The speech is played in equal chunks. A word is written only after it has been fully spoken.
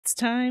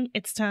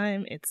It's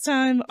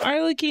time.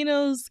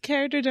 Arlecchino's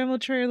character demo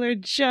trailer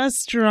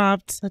just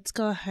dropped. Let's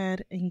go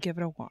ahead and give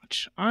it a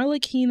watch.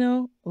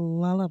 Arlecchino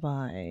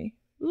Lullaby.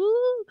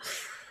 Ooh.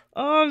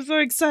 Oh, I'm so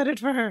excited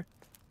for her.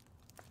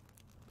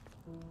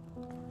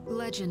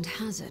 Legend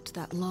has it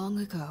that long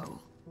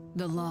ago,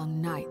 the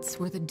long nights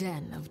were the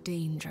den of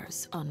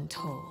dangers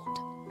untold.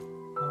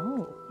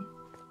 Oh.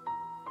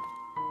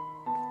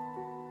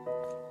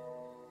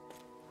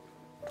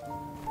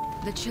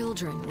 The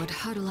children would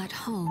huddle at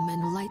home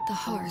and light the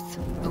hearth,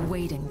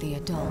 awaiting the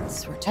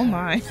adults' return. Oh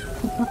my.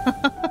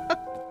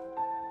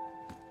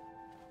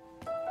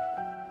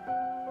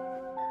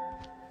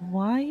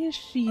 Why is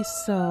she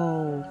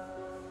so...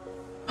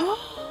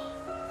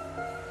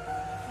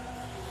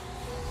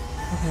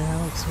 Okay,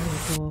 that looks really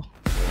cool.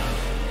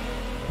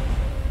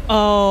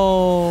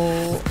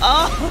 Oh.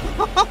 A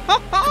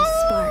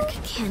spark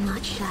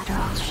cannot shatter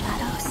all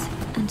shadows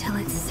until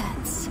it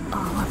sets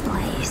all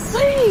ablaze.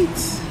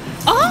 Wait!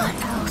 Or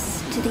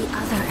else, to the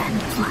other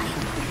end of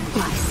light,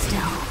 lie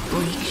still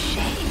bleak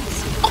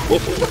shades. Oh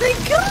my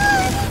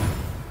god!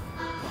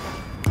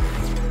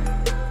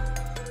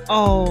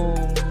 Oh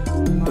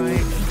my...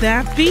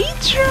 That beat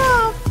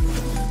drop!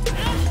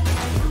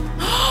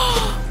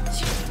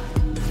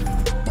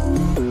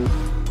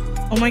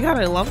 Oh my god,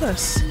 I love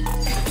this.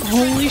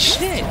 Holy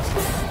shit.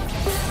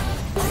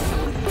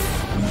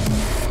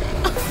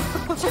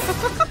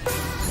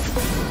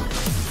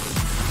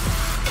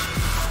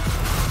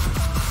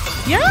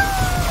 Yeah!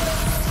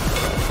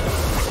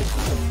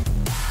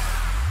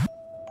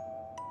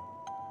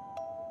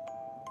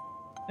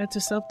 Note to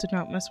self, do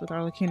not mess with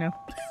Arlecchino.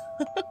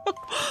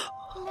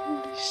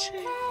 Holy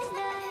shit.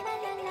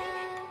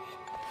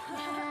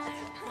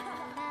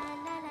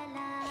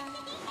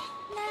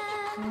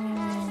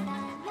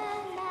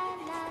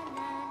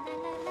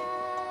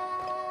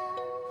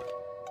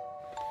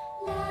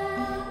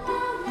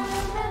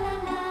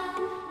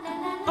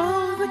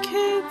 Oh, the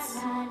kids.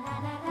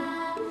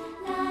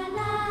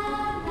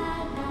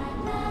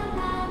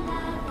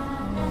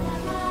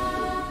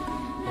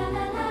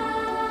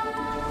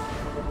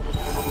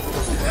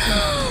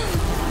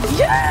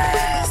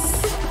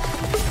 Yes!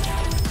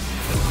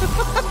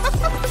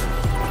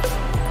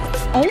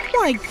 Oh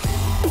my...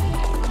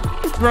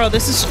 Bro,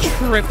 this is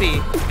trippy.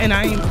 And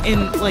I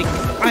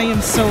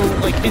am so,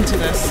 like, into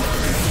this.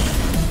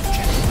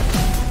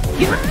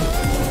 Yeah.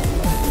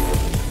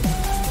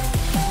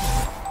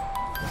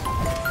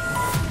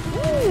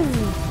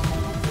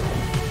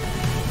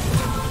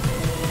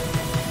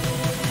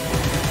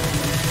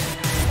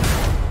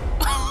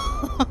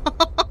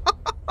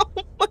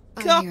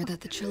 I hear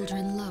that the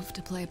children love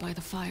to play by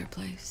the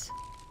fireplace.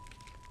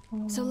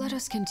 So let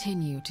us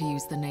continue to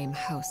use the name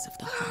House of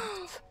the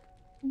Hearth.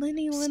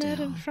 Lenny, Lynette,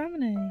 and Still,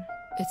 Fremine.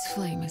 its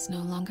flame is no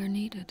longer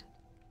needed,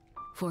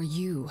 for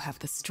you have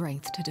the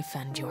strength to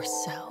defend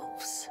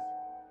yourselves.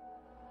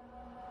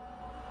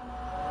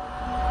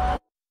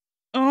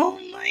 Oh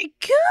my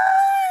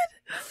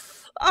god!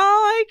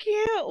 Oh, I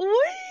can't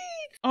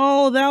wait!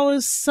 Oh, that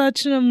was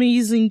such an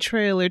amazing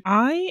trailer.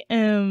 I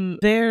am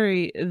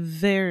very,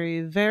 very,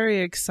 very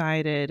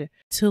excited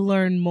to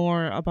learn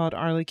more about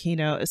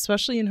Arlecchino,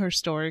 especially in her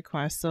story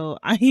quest. So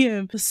I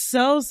am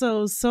so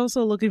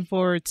looking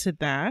forward to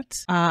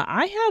that.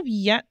 I have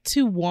yet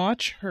to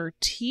watch her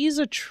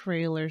teaser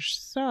trailer,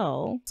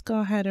 so let's go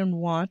ahead and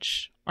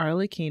watch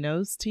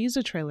Arlecchino's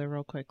teaser trailer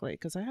real quickly,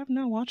 because I have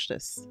not watched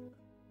this.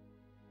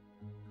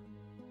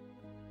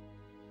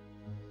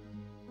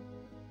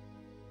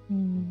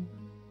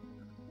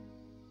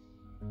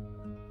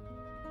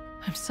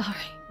 I'm sorry,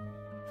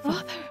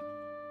 Father.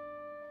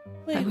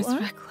 Wait, I was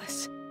what?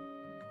 reckless.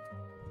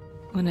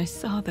 When I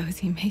saw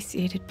those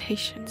emaciated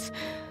patients,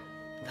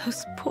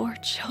 those poor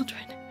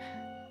children,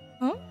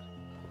 Huh?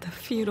 the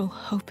futile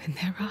hope in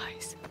their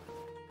eyes.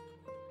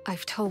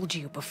 I've told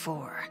you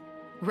before,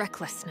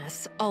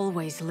 recklessness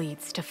always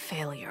leads to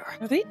failure.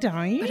 Are they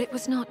dying? But it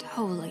was not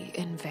wholly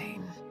in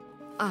vain.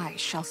 I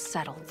shall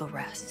settle the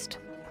rest.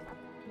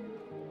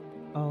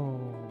 Oh,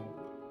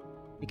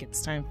 I think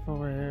it's time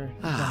for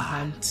the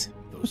hunt.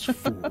 Those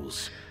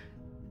fools.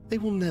 They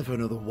will never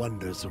know the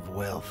wonders of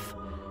wealth.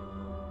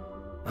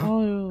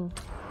 Oh,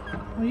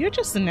 well, you're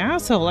just an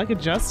asshole. I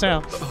could just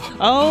tell.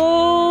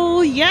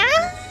 Oh,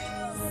 yes!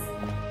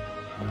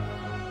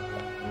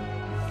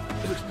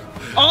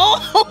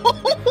 Oh!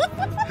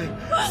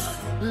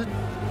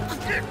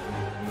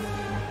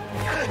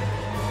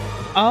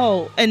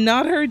 Oh, and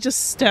not her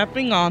just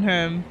stepping on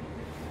him.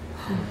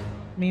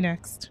 Me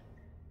next.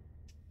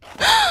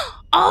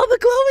 Oh, the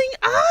glowing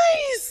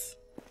eyes!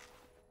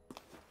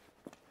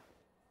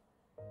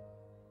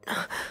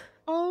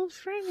 Oh,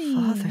 Fremine.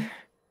 Father,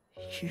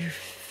 your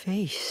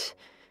face.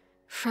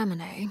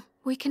 Fremine,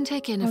 we can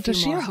take in Oh, a does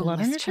few she more have blood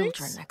on homeless her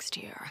children face? next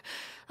year.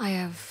 I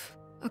have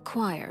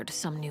acquired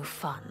some new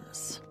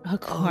funds.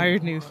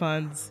 Acquired new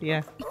funds,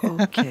 yeah.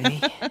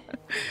 Okay.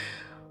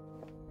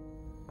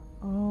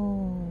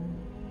 Oh.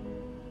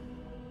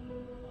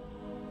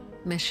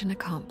 Mission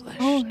accomplished.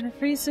 Oh, her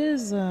face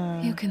is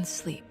You can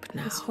sleep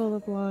now. it's full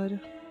of blood.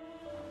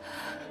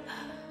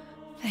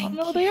 Thank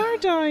no, you. they are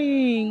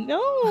dying.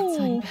 Once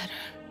I'm No. better,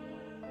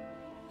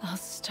 I'll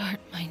start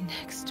my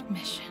next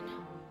mission.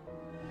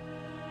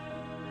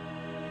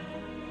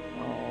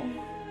 Oh.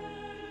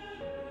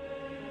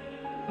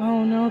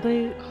 Oh no,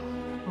 they.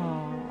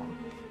 Oh.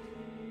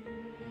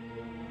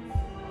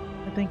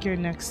 I think your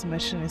next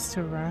mission is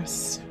to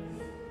rest.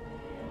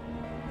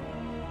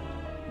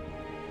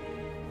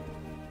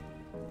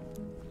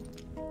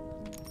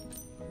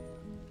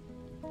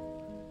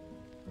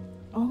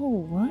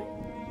 Oh, what?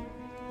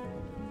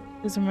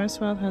 His immersed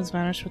wealth has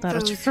vanished without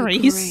Those a who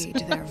trace.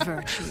 grade their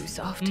virtues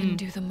often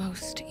do the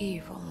most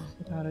evil.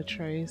 Without a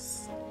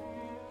trace.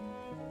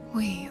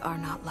 We are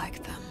not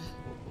like them.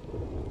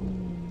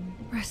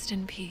 Rest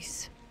in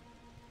peace,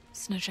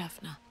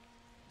 Snezhevna.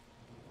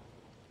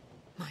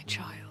 My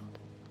child.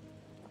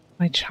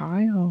 My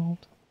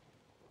child.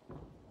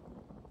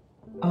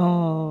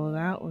 Oh,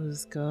 that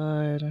was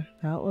good.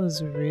 That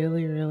was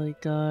really, really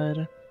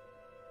good.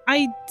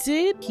 I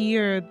did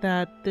hear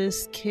that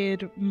this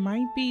kid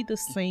might be the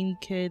same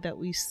kid that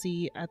we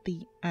see at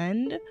the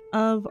end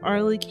of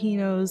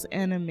ARLECCHINO's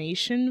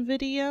animation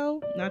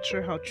video. Not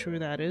sure how true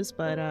that is,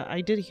 but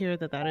I did hear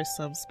that that is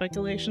some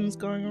speculations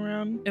going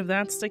around. If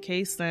that's the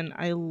case, then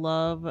I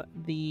love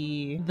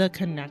the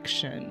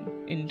connection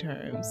in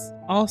terms.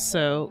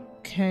 Also,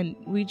 can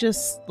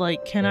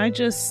I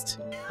just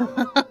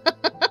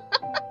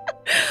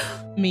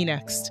me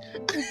next.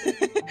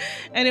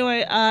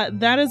 Anyway,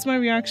 that is my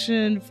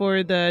reaction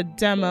for the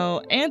demo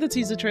and the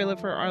teaser trailer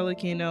for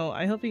ARLECCHINO.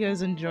 I hope you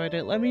guys enjoyed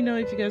it. Let me know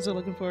if you guys are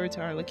looking forward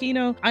to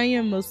ARLECCHINO. I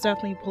am most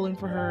definitely pulling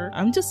for her.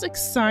 I'm just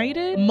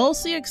excited,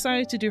 mostly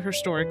excited to do her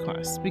story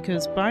quest,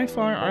 because by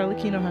far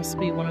ARLECCHINO has to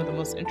be one of the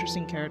most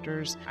interesting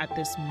characters at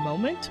this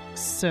moment.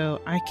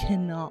 So I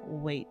cannot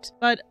wait.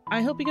 But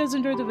I hope you guys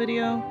enjoyed the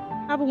video.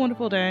 Have a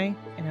wonderful day,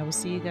 and I will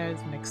see you guys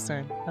next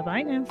time. Bye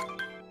bye now.